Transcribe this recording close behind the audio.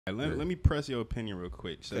Let me press your opinion real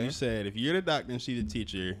quick. So you said if you're the doctor and she's the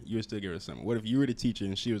teacher, you would still give her something. What if you were the teacher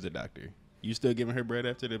and she was the doctor? You still giving her bread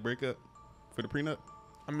after the breakup for the prenup?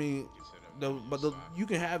 I mean, you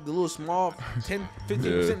can have the little small 10,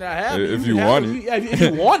 15% that I have. If you want it. If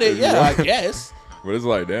you want it, yeah, I guess. But it's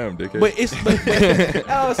like, damn, dickhead. But it's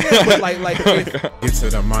but like Get to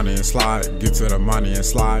the money and slide, get to the money and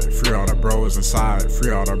slide. Free all the bros inside, free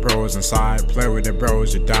all the bros inside. Play with the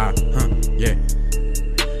bros, you die, yeah.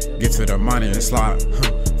 Get to the money and slide,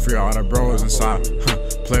 free all the bros inside,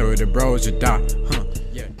 play with the bros, you die,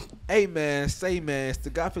 yeah. Hey man, it's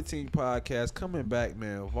the Got 15 podcast coming back,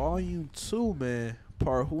 man. Volume 2, man.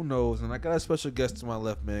 Part who knows, and I got a special guest to my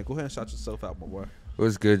left, man. Go ahead and shout yourself out, my boy.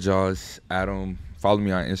 What's good, y'all? It's Adam. Follow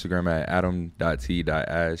me on Instagram at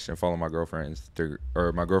adam.t.ash and follow my girlfriend's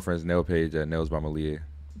nail page at Nails by Malia.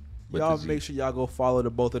 Y'all make sure y'all go follow the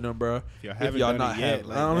both of them, bro. If y'all not yet,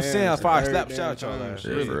 like, I'm saying, I slap shout y'all.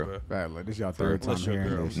 Really, bro. Like, this y'all third time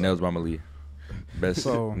hearing this. Nails by Malia. Best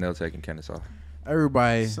nail tech in Kennesaw.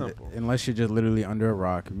 Everybody, unless you're just literally under a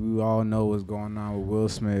rock, we all know what's going on with Will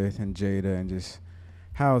Smith and Jada and just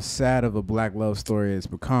how sad of a black love story it's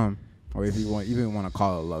become, or if you even want to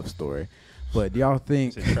call it a love story. But do y'all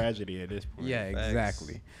think it's a tragedy at this point? Yeah,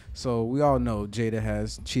 exactly. So we all know Jada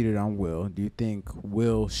has cheated on Will. Do you think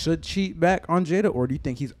Will should cheat back on Jada, or do you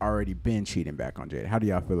think he's already been cheating back on Jada? How do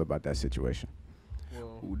y'all feel about that situation?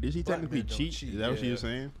 Well, did he technically cheat? Is that what she was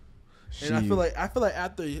saying? And I feel like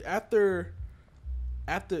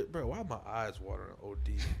after, bro, why are my eyes watering? OD.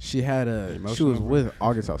 She was with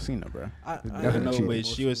August Alsina, bro. I know, but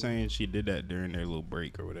she was saying she did that during their little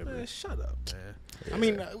break or whatever. Man, shut up, man. I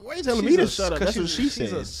mean, why are you telling me to shut up? That's what she said.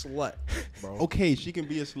 She's a slut, bro. Okay, she can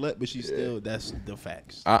be a slut, but she's still, that's the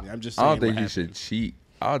facts. I'm just saying. I don't think you should cheat.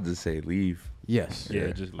 I'll just say leave. Yes.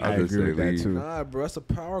 Yeah, just leave. I agree with that too. Nah, bro, that's a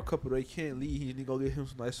power couple. They can't leave. He need to go get him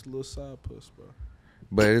some nice little side puss, bro.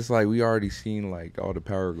 But it's like we already seen like all the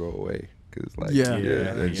power go away. Cause like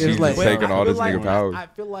and she's like, taking all this nigga power. I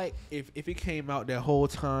feel like if it came out that whole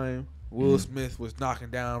time Will Smith was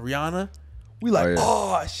knocking down Rihanna, we like,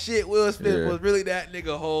 oh shit, Will Smith was really that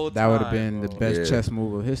nigga whole time. That would have been the best chess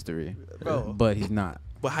move of history, bro. But he's not.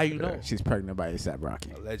 But how you know? She's pregnant by A$AP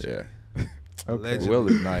Rocky. Allegedly. Yeah. Okay. Will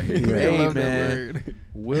is not here. Hey man,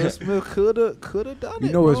 Will Smith could have done it.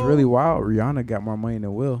 You know what's really wild? Rihanna got more money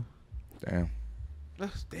than Will. Damn.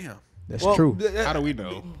 That's true. How do we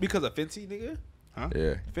know? Because of Fenty, nigga. Huh?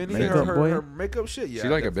 Yeah. Fenty, her makeup shit. Yeah.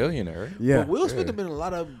 She's like a billionaire, right? Yeah. But Will Smith has been in a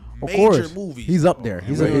lot of major movies. He's up there.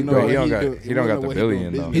 He's a big dog. He don't got the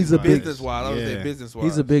billion though. He's a business wise. I would say business wise.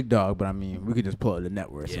 He's a big dog, but I mean, we could just pull up the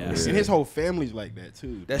net worth. Yeah. And his whole family's like that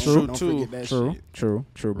too. That's true too. True.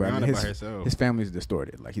 But I mean, his family's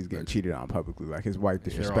distorted. Like he's getting cheated on publicly. Like his wife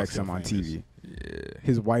disrespects him on TV. Yeah.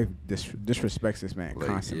 His wife disrespects this man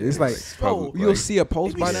constantly. It's like, bro, you'll see a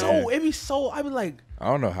post by now. It be so. I be like, I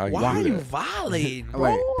don't know how. Why are you violating, bro?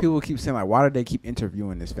 Like people keep saying, like, why do they keep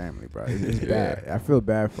interviewing this family, bro? It's bad. I feel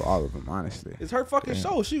bad for all of them, honestly. It's her fucking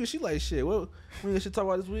show. She like shit. What we should talk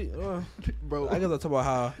about this week, bro? I guess I'll talk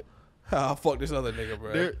about how I fuck this other nigga,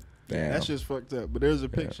 bro. Damn. That's just fucked up. But there's a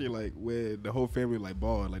picture like where the whole family like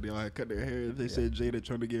bald, like they all had cut their hair. They said Jada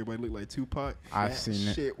trying to get everybody look like Tupac. I've seen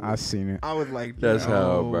it. I was like, that's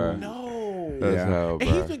how, bro. No, that's how, bro. And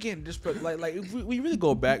he's been getting disrespect. Like if we really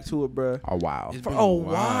go back to it, bro. A while. For a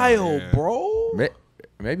while, bro.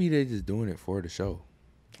 Maybe they just doing it for the show.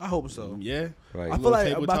 I hope so. Yeah. Like, I feel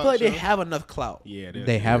like they have enough clout. Yeah,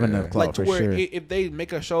 they have enough clout like to for where sure. If they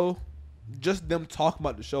make a show, just them talking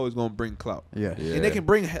about the show is gonna bring clout. Yeah. And they can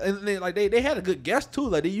bring, and they, like they had a good guest too.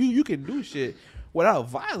 Like you can do shit without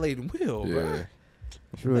violating Will, bro.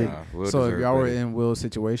 It's really, so if y'all were in Will's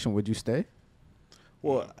situation, would you stay?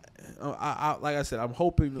 Well, I like I said, I'm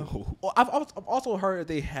hoping. I've also heard that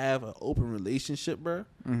they have an open relationship, bro.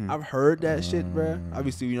 I've heard that shit, bro.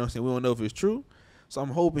 Obviously, you know what I'm saying. We don't know if it's true, so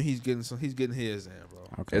I'm hoping he's getting his in, bro.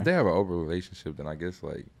 Okay. If they have an open relationship, then I guess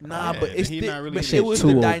like but it's really it was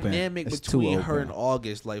the dynamic between her and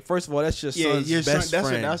August. Like, first of all, that's your son's best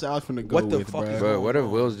friend. That's what I was finna go with. What the fuck is But what if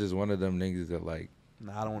Will's just one of them niggas that like?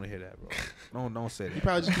 Nah, I don't want to hear that, bro. Don't say that. He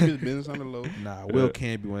probably just keep his business on the low. Nah, Will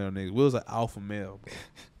can't be one of them niggas. Will's an alpha male, bro.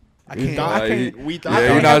 He's not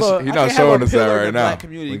showing us that right now.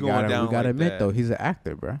 We gotta admit though, he's an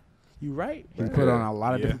actor, bro. You right. He put on a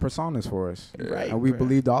lot of different personas for us, right? And we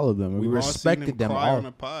believed all of them. We respected them all on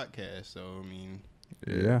the podcast. So I mean,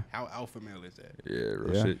 how alpha male is that? Yeah,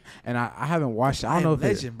 real shit. And I haven't watched. I don't know if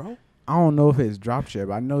legend, bro. I don't know if it's dropped yet,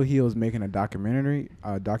 but I know he was making a documentary,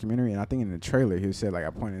 and I think in the trailer he said like at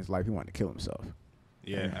a point in his life he wanted to kill himself.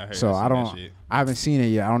 Yeah, I heard. So I haven't seen it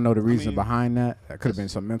yet. I don't know the reason mean, behind that. That could have been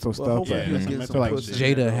some mental stuff. But yeah, I some feel like mental Jada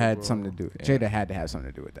shit, had bro. something to do. Yeah. Jada had to have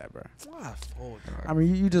something to do with that, bro. Why? I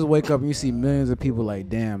mean, you just wake up and you see millions of people like,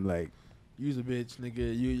 damn, like. You's a bitch,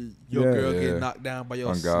 nigga. Your girl Yeah. get knocked down by your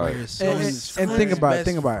On son. God. And think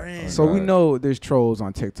about it. So we know there's trolls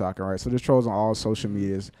on TikTok, all right? So there's trolls on all social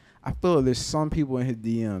medias. I feel there's some people in his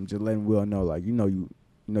DM just letting Will know, like, you know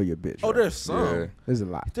your bitch. Oh, right? there's some. Yeah. There's a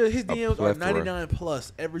lot. His DMs are plethora. 99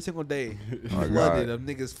 plus every single day. Oh, Flooded God. of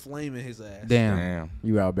niggas flaming his ass. Damn.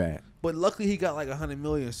 You out bad. But luckily he got like 100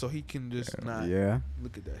 million, so he can just not Yeah.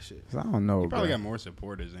 look at that shit. 'Cause I don't know, He probably bro. got more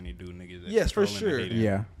supporters than he do niggas. That Yes, for trolling and sure. hating.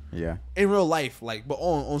 Yeah. Yeah. In real life, like, but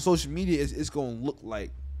on social media, it's gonna look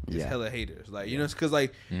like it's Yeah. hella haters. Like, you know, because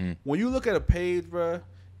like Mhm. when you look at a page, bro,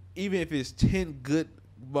 even if it's 10 good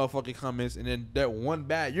motherfucking comments and then that one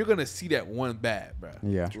bad, you're gonna see that one bad, bro.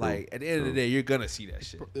 Yeah. Like at the end of the day, you're gonna see that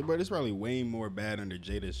shit. But there's probably way more bad under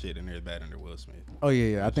Jada's shit than there's bad under Will Smith. Oh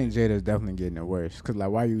yeah. I think Jada's definitely getting it worse. Cause like,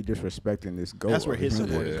 why are you disrespecting this goat? That's where his Like,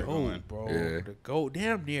 supporters Yeah. are going. Bro, Yeah. the goat,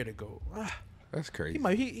 damn near the goat. That's crazy. He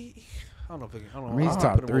might he I don't know if I don't know. I mean, he's I'll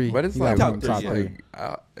top put him three. on- But it's He like, got top it's three,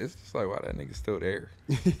 like, it's just like, why that nigga still there?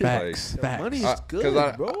 Facts. The Facts. money is Cause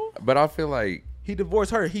good, bro. But I feel like, He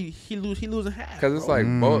divorced her. He losing half. cause it's bro. like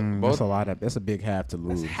That's both. a lot of. That's a big half to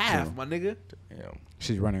lose. That's half, too. my nigga. Damn.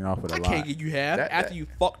 She's running off with a I lot. can't give you half That- after that- you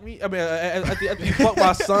fuck me. I mean, after you fuck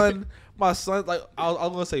my son. My son, like I was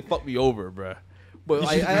gonna say, fuck me over, bruh. But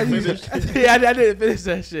like, I didn't finish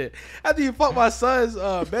that shit. After you fuck my son's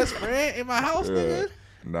best friend in my house, nigga,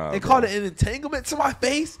 Nah. and bro. called it an entanglement to my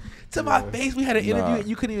face. To my face, we had an interview, Nah. and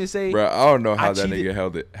you couldn't even say, Bro, I don't know how I that cheated.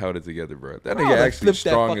 nigga held it together, bro. That "Bro, nigga let's actually flip that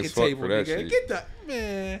strong fucking as fuck table, for that nigga. shit. Get that,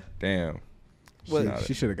 man." Damn. But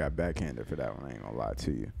She should have got backhanded for that one. I ain't gonna lie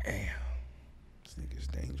to you. this nigga's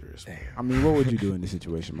dangerous. Bro. I mean, what would you do in this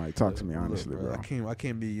situation, Mike? Talk to me Look, honestly, bro. I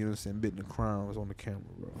can't be, you know what I'm saying, bitten the crimes on the camera,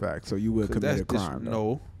 bro. Fact. So you would 'Cause commit a that's crime?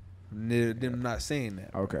 though. No, them not saying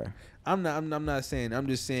that. Okay. I'm not saying. I'm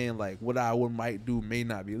just saying like what I might do may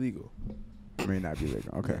not be legal. May not be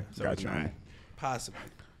legal. Okay. So Got it's you. not. Possibly.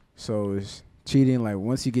 So it's cheating. Like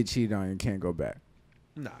once you get cheated on, you can't go back.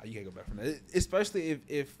 Nah, you can't go back from that. Especially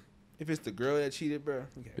if it's the girl that cheated, bro.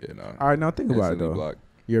 Okay. Yeah, no. All right. Now think about it Instantly though. blocked.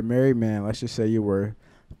 You're a married man. Let's just say you're worth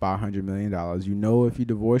 $500 million. You know, if you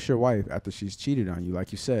divorce your wife after she's cheated on you,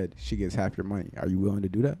 like you said, she gets half your money. Are you willing to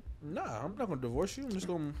do that? Nah, I'm not gonna divorce you. I'm just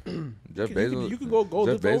gonna. Jeff you Bezos. can go Jeff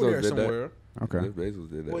live over Bezos there did somewhere. Okay. Jeff Bezos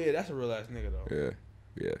did that. Well, yeah, that's a real ass nigga though.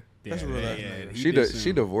 Yeah. That's real ass nigga. he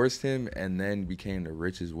She divorced him and then became the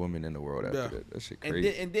richest woman in the world after Yeah. that. That shit And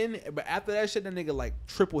crazy. then, but after that shit, that nigga like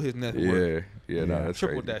triple his net worth. Yeah, no, that's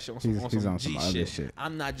Triple crazy. that shit on He's some on G some other shit. shit.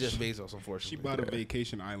 I'm not just Bezos, unfortunately. She bought a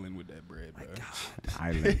vacation island with that bread, bro.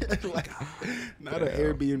 Island. Like, not an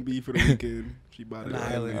Airbnb for the weekend. She bought an An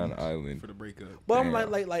An island island. for the breakup. But Damn.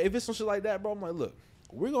 I'm like if it's some shit like that, bro, I'm like, look,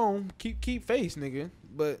 we're gonna keep face, nigga.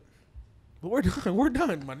 But we're done. We're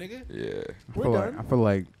done, my nigga. Yeah. We're done. I feel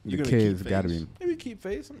like You your gonna keep kids got to face? be. Maybe keep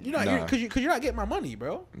face. You're not Nah. because you're not getting my money,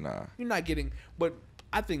 bro. Nah. You're not getting. But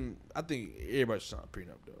I think everybody should sign a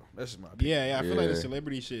prenup though. That's just my opinion. Yeah, I feel like the Yeah.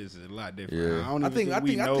 celebrity shit is a lot different. Yeah. I don't I even think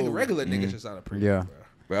we know. regular niggas should sign a prenup. Yeah. Bro.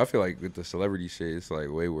 But I feel like with the celebrity shit, it's like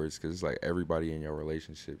way worse because it's like everybody in your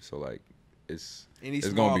relationship. So like it's Any it's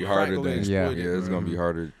small gonna be crack harder gonna than get Yeah. exploited, it's bro. gonna be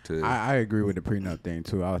harder to. I agree with the prenup thing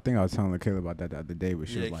too. I think I was telling Kayla about that the other day, but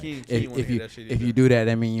she Yeah, was like, King if wanna hear you that shit if either. you do that,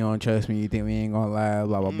 that mean you don't trust me. You think we ain't gonna lie,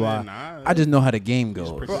 blah blah blah. Nah, I just know how the game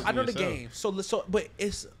goes. protect- Bro, I know the yourself. game. So, but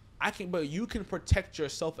but you can protect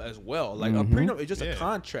yourself as well. Like a Mhm. prenup is just a Yeah.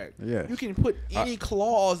 contract. Yeah. You can put any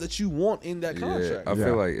clause that you want in that yeah, contract. I Yeah.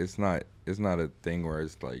 feel like it's not a thing where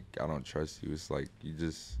it's like I don't trust you. It's like you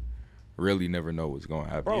just really never know what's gonna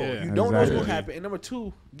happen. Bro, Yeah. you don't know what's Exactly. gonna happen. And number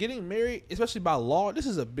two, getting married, especially by law, this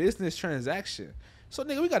is a business transaction. So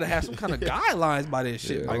nigga, we gotta have some kind of guidelines by this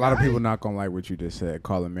shit. Yeah. my A lot of guy. people not gonna like what you just said.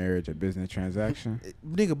 Calling marriage a business transaction.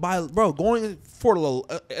 Nigga, going for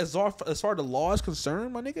the as far as the law is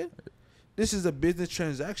concerned, my nigga, this is a business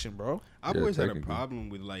transaction, bro. I've Yeah, always had a technically. problem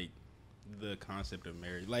with like the concept of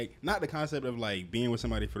marriage, like not the concept of like being with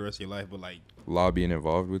somebody for the rest of your life, but like Law being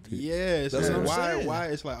involved with it. yeah, it's That's like, what I'm saying. why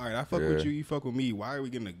it's like all right, I fuck Yeah. with you, you fuck with me. Why are we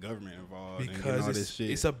getting the government involved and getting all Because this shit?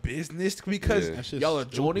 it's a business. Because Yeah. That shit's y'all are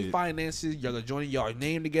joining stupid. finances. Y'all are joining y'all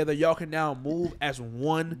name together. Y'all can now move as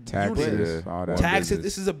one Taxes, unit. Yeah. all that. Taxes. business.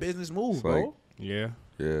 This is a business move, It's bro. like- yeah,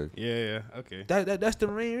 Yeah. yeah, okay. That's the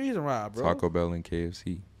main reason why, bro. Taco Bell and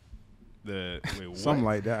KFC. Something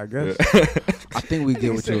like that, I guess. I think we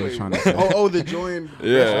get what you were trying to say. The join.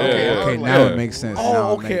 Okay, now it makes sense.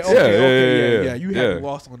 Okay. You have me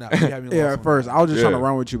lost on that. At first I was just trying to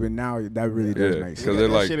run with you, but now that really does make sense. Because they're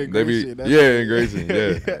like, they be, engracing,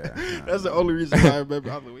 That's the only reason I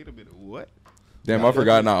remember. I was like, wait a minute, what? Damn, I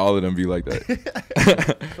forgot not all of them be like that.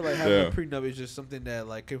 I feel like having a prenup is just something that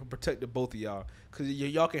like can protect the both of y'all. Because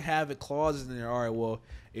y'all can have it clauses in there. All right, well,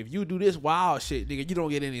 if you do this wild shit, nigga, you don't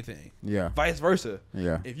get anything. Yeah. Vice versa.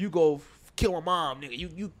 Yeah. If you go kill my mom, nigga,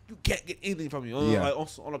 you can't get anything from me. Like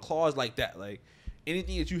on a clause like that. Like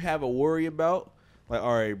anything that you have a worry about, like,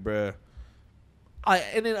 all right, bruh.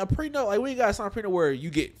 And then a prenup, like we ain't gotta sign a prenup where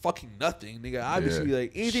you get fucking nothing, nigga. Obviously,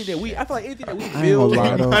 like anything that I feel like anything that we build,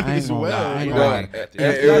 nothing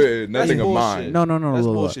of mine. No. That's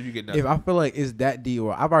look, bullshit. You get nothing. If I feel like it's that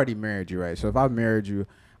deal, I've already married you, right? So if I've married you,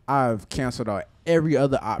 I've canceled out every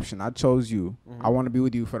other option. I chose you. I want to be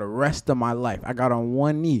with you for the rest of my life. I got on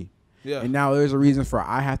one knee. Yeah. And now there's a reason for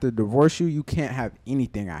I have to divorce you. You can't have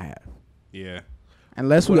anything I have. Yeah.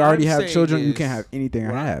 Unless we already have children, you can't have anything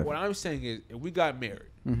I have. What I'm saying is, if we got married,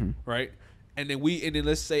 right, and then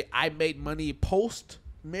let's say I made money post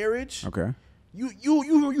marriage, okay,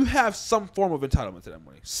 you have some form of entitlement to that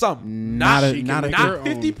money. Not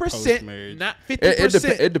 50%, not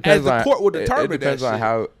 50%. It depends as the on court will determine. It depends that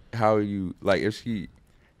on shit. how you like if she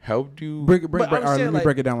helped you. Let me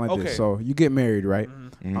break it down like this. So you get married, right?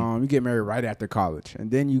 Mm-hmm. You get married right after college,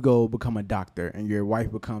 and then you go become a doctor, and your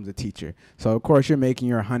wife becomes a teacher. So of course you're making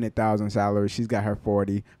your 100,000 salary. She's got her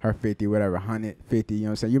 40, her 50, whatever, 150. You know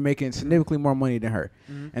what I'm saying? You're making significantly more money than her,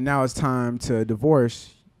 and now it's time to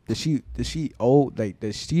divorce. Does she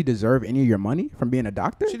deserve any of your money from being a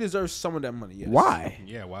doctor? She deserves some of that money. Yes. Why?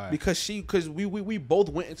 Yeah, why? Because we both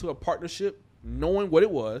went into a partnership knowing what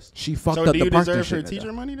it was. She fucked so up do the you deserve partnership. her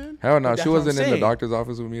teacher money then? Hell no, That's she what wasn't I'm in the saying. doctor's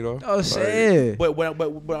office with me though. Oh, sad.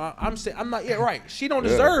 But I'm saying I'm not yet right. She don't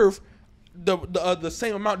deserve the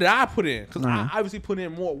same amount that I put in because I obviously put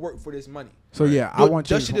in more work for this money. So yeah, I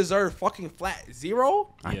want you. Does she deserve fucking flat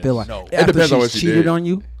zero? I feel like no. It depends on what she she cheated did. on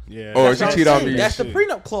you. Yeah. Or she cheated on me. That's the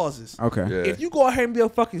prenup clauses. Okay. Yeah. If you go ahead and be a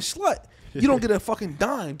fucking slut, you don't get a fucking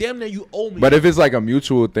dime. Damn near you owe me. But if it's like a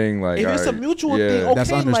mutual thing, like if it's a mutual thing, okay, that's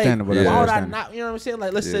understandable. Like, That's why would I understandable. not? You know what I'm saying?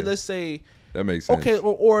 Like let's say that makes sense. okay,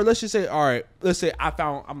 or let's just say all right. Let's say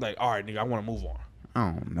I'm like all right, nigga, I want to move on.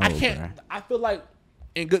 I don't know. I can't. Bro. I feel like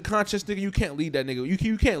in good conscience, nigga, you can't leave that nigga.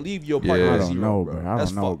 You can't leave your partner. Yeah. I at don't zero, know, bro. bro. I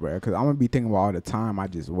don't know, bro. Because I'm gonna be thinking about all the time I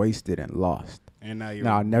just wasted and lost. And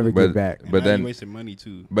now I'll never get back. But then you wasting money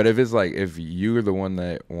too. But if it's like if you're the one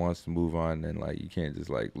that wants to move on, then like you can't just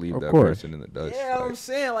like leave Of that course. person in the dust. Yeah, like, I'm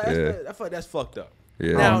saying like I feel like that's fucked up.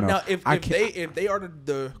 Yeah. Now if they are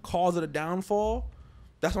the cause of the downfall,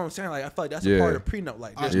 that's what I'm saying. Like I feel like that's a part of the prenup.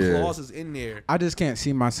 Like there's clauses in there. I just can't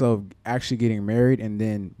see myself actually getting married and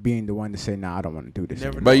then being the one to say, "Nah, I don't want to do this."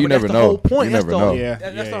 But you never that's know. The whole point. You never know. That's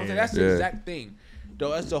what I'm saying. That's the exact thing. Though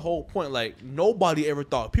that's the whole point. Like nobody ever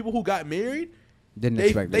thought people who got married. Didn't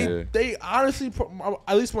expect that. They honestly,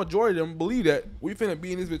 at least majority of them believe that we finna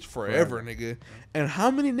be in this bitch forever, nigga. And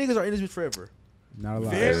how many niggas are in this bitch forever? Not a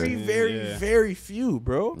lot. Very few,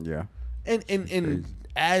 bro. Yeah. And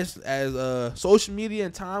as social media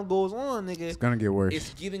and time goes on, nigga, It's gonna get worse.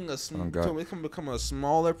 it's getting it's gonna become a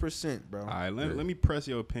smaller percent, bro. All right, let me press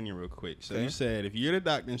your opinion real quick. So you said if you're the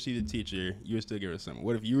doctor and she's the teacher, you would still give her something.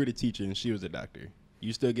 What if you were the teacher and she was the doctor?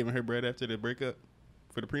 You still giving her bread after the breakup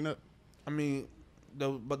for the prenup? I mean,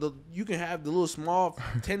 you can have the little small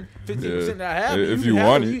 10-15% that I have if you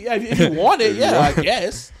want it. If you want it, yeah, I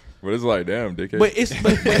guess. But it's like, damn, dickhead. But it's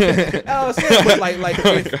I was saying, but like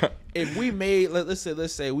if we made let's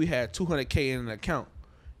say we had $200K in an account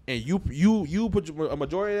and you put a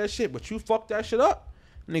majority of that shit, but you fucked that shit up,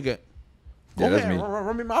 nigga. Go ahead,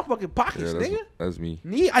 run me my fucking pockets, nigga. That's me.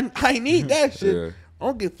 I need that shit. Yeah. I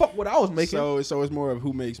don't give a fuck what I was making. So it's more of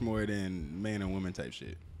who makes more than man and woman type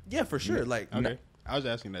shit. Yeah, for sure. Like okay, I was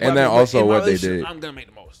asking that. And then also what they did. I'm gonna make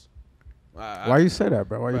the most. Why you say that,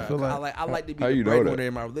 bro? Why you feel like? I like to be How the you know breadwinner that?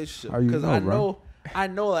 in my relationship How you because know, I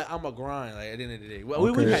know like I'm a grind. Like at the end of the day, well, we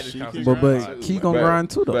had this conversation. But Key gonna grind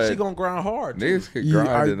too, though. She gonna grind hard. Too. Niggas can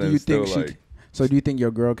grind and then still like. So do you think your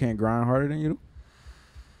girl can't grind harder than you?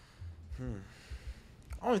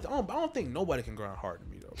 I don't think nobody can grind harder than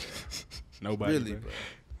me though. Nobody, really, bro.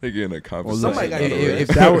 They getting a conversation. Somebody got if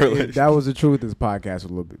that was the truth, this podcast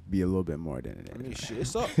would be a little bit more than it. I mean, shit,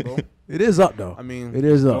 it's up, bro. It is up though. I mean, it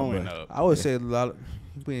is up. Going up. I would say a lot. Of,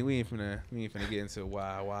 we ain't finna get into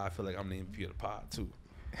why I feel like I'm the MVP of the pod too.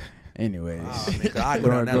 Anyways, I go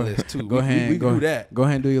down that list too. Go ahead, we can do that. Go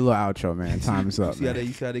ahead and do your little outro, man. Time is up.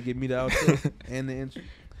 You see how they give me the outro and the intro.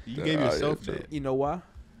 You gave yourself that. You know why?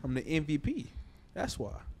 I'm the MVP. That's why.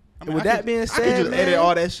 I And mean, with I that could- being I said, could just man, edit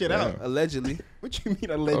all that shit out. Allegedly. What you mean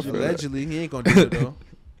allegedly? Allegedly, he ain't gonna do it though.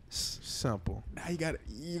 Simple. Now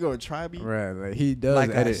you gonna try me? Right, like he does Like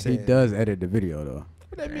I edit. He said. does edit the video though.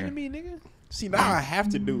 What that mean to me, nigga? See, now I have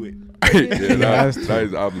to do it. That is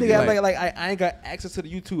Nigga, obligated. like I ain't got access to the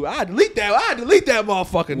YouTube. I delete that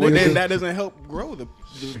motherfucker. Well, Nigga. then that doesn't help grow the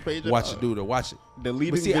page. Watch it, dude. Watch it.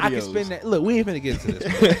 Deleting But see, videos. I can spend that. Look, we ain't finna get into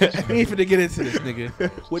this. We ain't finna get into this,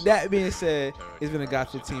 nigga. With that being said, it's been a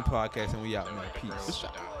Got 15 podcast, and we out, man. Peace.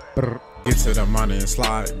 Get to the money and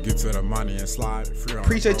slide. Get to the money and slide. Free on the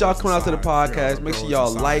Appreciate y'all bros coming out to the inside. Free on podcast. the Make sure bros y'all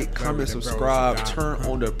inside. like, Play comment, with the bros subscribe, and turn die.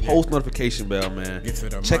 on the Yeah. post notification bell, man. Get to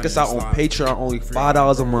the Check money us out and on slide. Patreon, only Free on the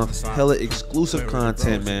 $5 a bros month. inside. Hella exclusive Play with the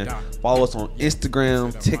content, bros man. and die. Follow us on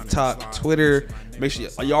Instagram, TikTok, Twitter. Make sure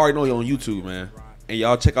y'all already know you're on YouTube, man. And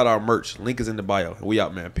y'all check out our merch. Link is in the bio. And we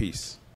out, man. Peace.